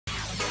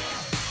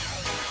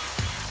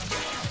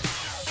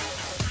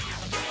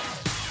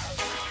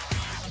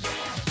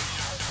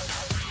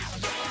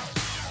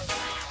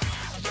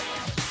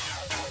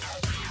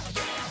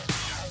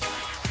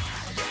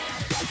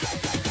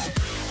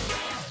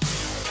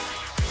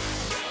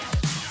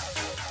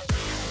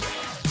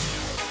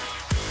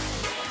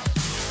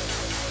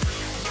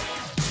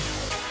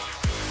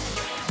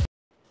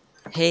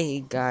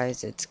Hey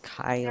guys, it's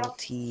Kyle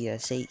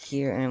TS8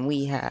 here, and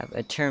we have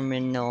a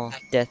terminal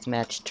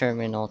deathmatch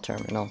terminal.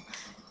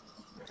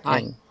 Hi.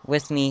 And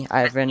with me, I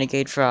have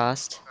Renegade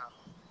Frost,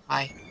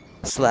 Hi.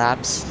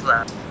 Slaps,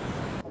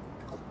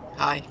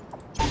 Hi.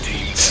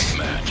 Team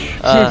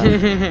deathmatch.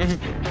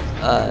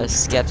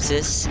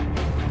 Skepsis,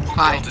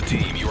 Hi. Delta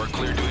team, you are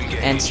clear to engage.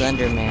 and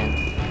Slenderman.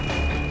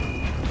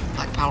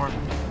 Black Power.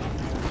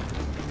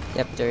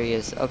 Yep, there he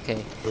is.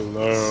 Okay.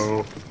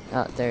 Hello.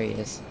 Oh, there he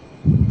is.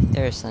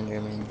 There's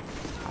Slenderman.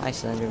 Hi,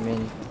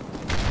 Slenderman.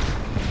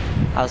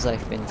 How's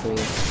life been for you?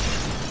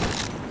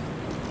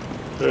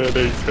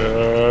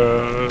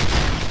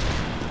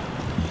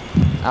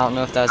 I don't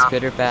know if that was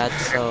good or bad,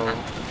 so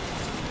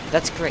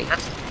that's great.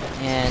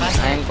 And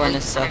I'm going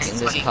to suck in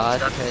this COD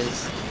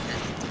because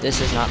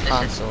this is not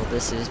console,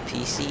 this is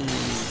PC.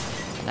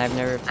 And I've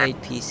never played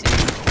PC.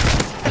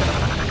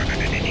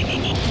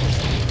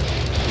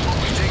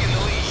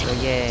 So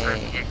yay.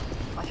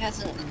 Why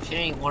hasn't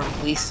Infinity Ward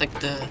released like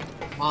the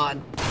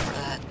mod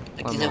that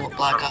like What they did mod? with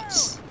Black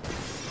Ops?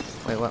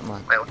 Wait, what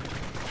mod?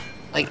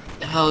 Like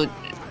how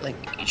like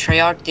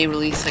Treyarch they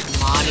released like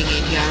modding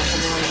API or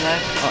something like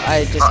that? Oh,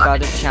 I just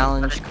got a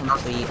challenge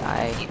complete.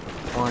 I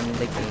won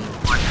the game.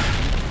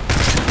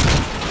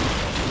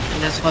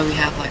 And that's why we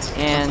have like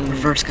And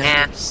reverse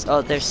gun.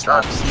 oh, there's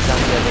Slaps. He's on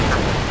the other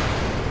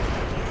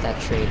side.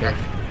 That traitor.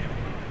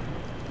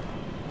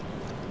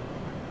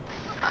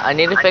 I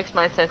need to fix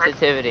my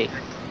sensitivity.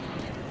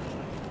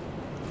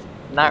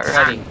 Not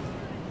ready.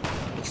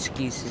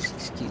 Excuses.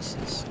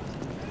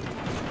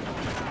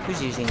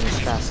 Who's using the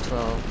SPAS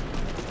 12?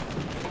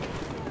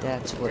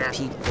 That's what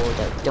people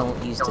that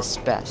don't use the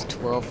SPAS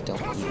 12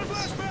 don't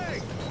use.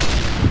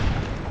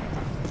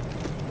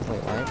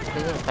 Wait, what? This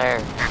isn't fair.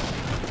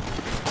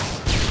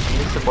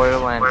 Use the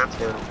Borderlands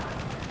too.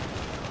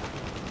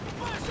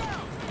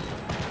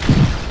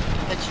 I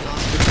bet you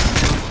lost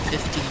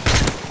 50.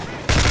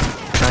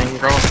 No,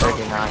 he's level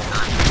 39.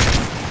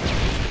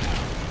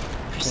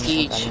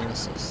 Prestige. Got an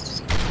assist.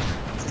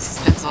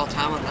 Spends all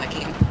time on that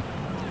game.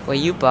 Wait,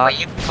 you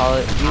actually bought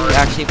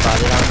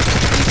it on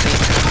PC?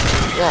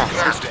 Yeah.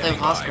 Standing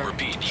by. Oscar.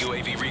 Repeat,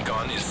 UAV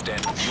recon is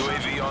standing.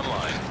 UAV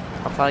online.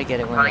 I'll probably get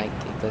it when like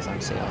it goes on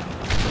sale.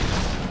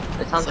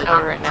 It's on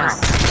sale right now.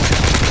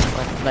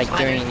 Like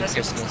during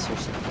Christmas or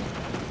something.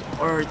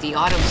 Or the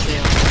autumn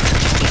sale.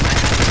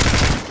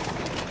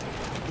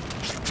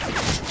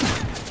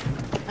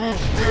 Man,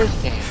 this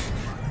game.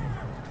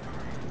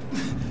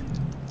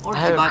 Or I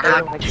if you buy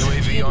haven't Black played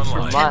UAV for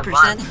online.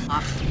 10%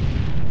 off.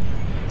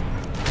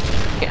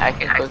 I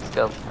can quick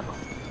scope.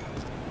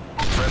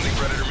 Friendly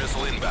Predator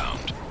missile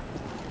inbound.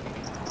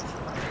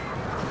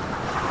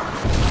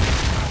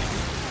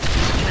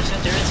 Turns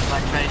out there is a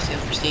Black Friday sale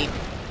for Steam.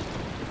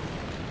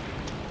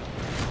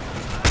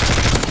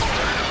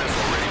 Predator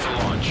missile ready for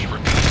launch.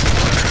 Repeat,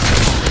 Predator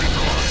missile ready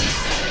for launch.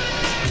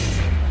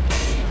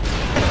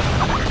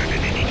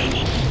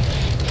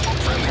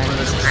 Friendly I'm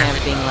Predator just missile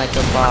camping like a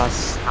boss.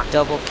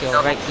 Double kill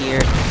right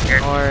here.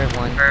 Or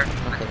one.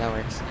 Okay, that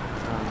works.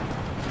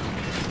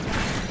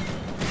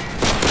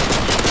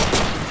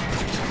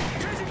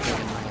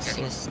 Getting my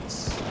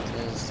assists.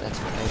 Because that's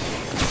what I do.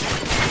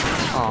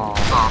 Aww.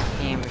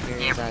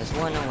 Hamburgers. I was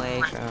one away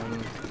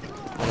from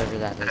whatever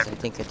that is. I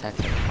think attack.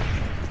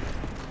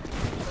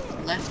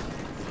 Left.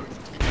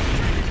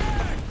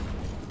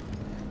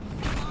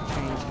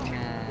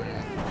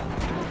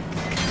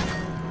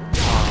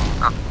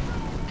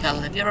 Cal,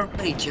 have you ever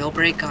played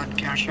Jailbreak on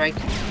Counter-Strike?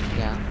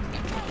 Yeah.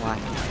 Why?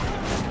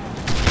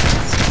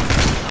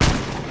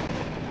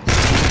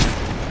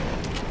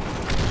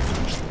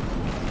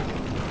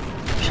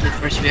 Actually,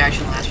 first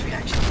reaction, last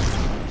reaction.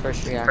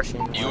 First reaction.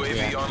 last UAV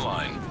reaction.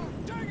 online.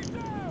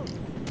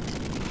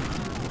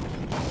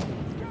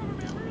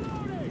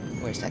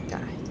 Where's that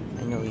guy?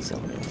 I know he's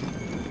over there.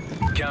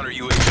 Counter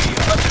UAV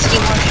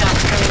Steam one shot,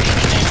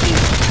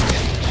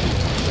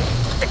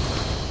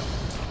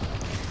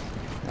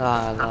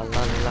 La la la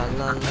la la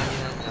la la.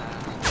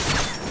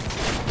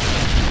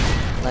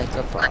 Like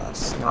a boss.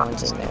 No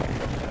one's in there.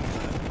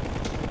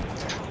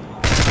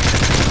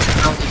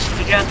 Oh, did you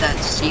figure out that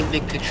Steam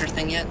big picture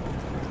thing yet?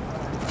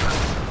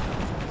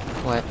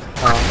 What?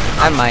 Oh,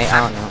 I might. I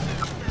don't know.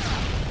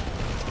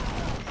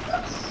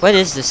 What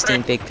is the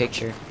Steam big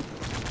picture?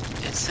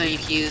 It's so you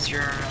can use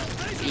your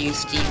use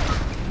Steam on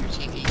your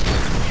TV.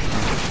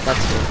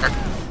 That's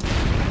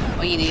good.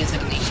 All you need is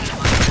like an HDMI.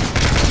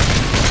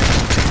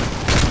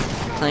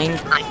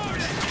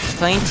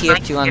 Playing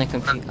TF2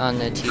 on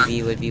the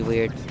TV would be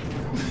weird,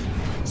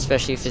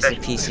 especially if it's the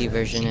PC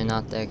version and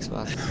not the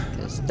Xbox.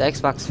 Because the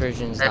Xbox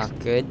version is not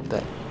good,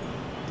 but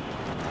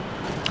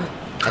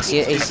I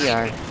see an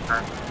ACR.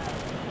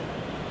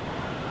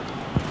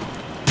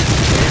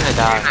 You're gonna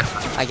die.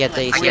 I get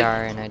the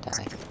ACR and I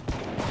die.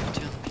 To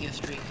the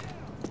PS3.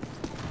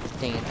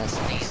 Dang it, that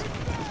sucks.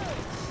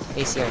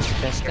 ACR is the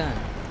best gun.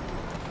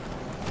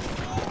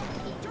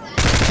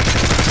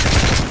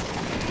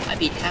 I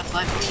beat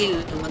Half-Life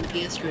 2 and won the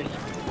PS3.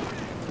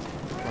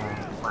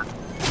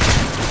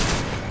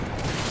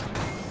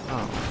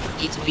 Oh.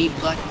 Need to beat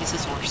Black Mesa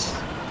Source.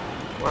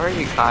 Where are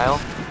you,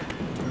 Kyle?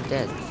 I'm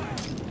dead.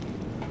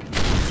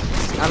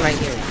 I'm right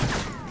here.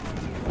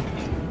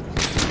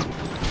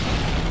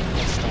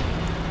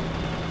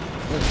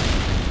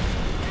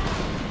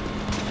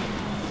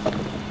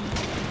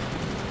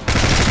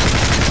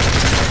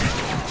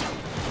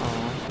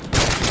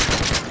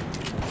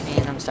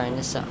 And I'm starting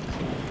to suck.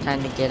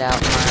 Time to get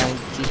out my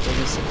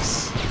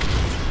G36.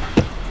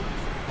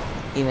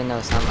 Even though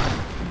it's not mine.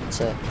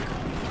 It's a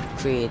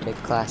created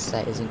class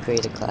that isn't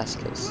created class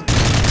because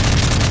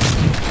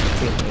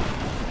created.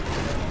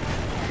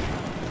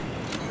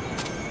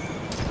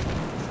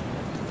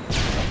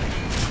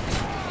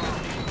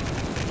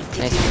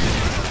 Nice.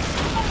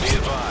 Be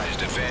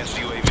advised, advanced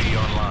UAV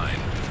online.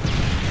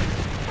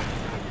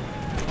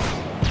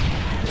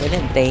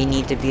 Wouldn't they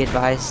need to be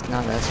advised,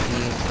 not us be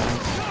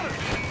advised?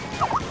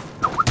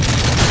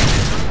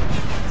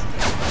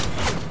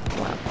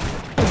 Wow.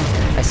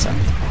 I suck.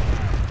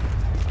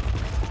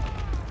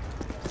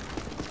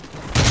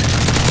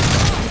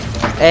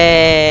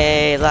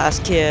 Hey, last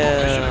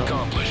Mission kill.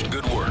 accomplished.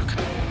 Good work.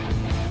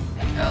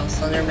 Oh,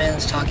 Slenderman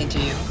is talking to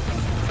you.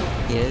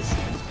 He is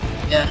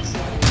Yes.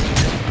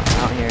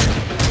 out here.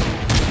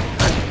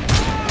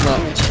 Well,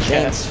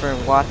 thanks for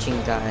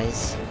watching,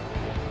 guys.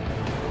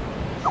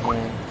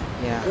 And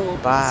yeah, Cool.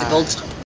 bye. It's a gold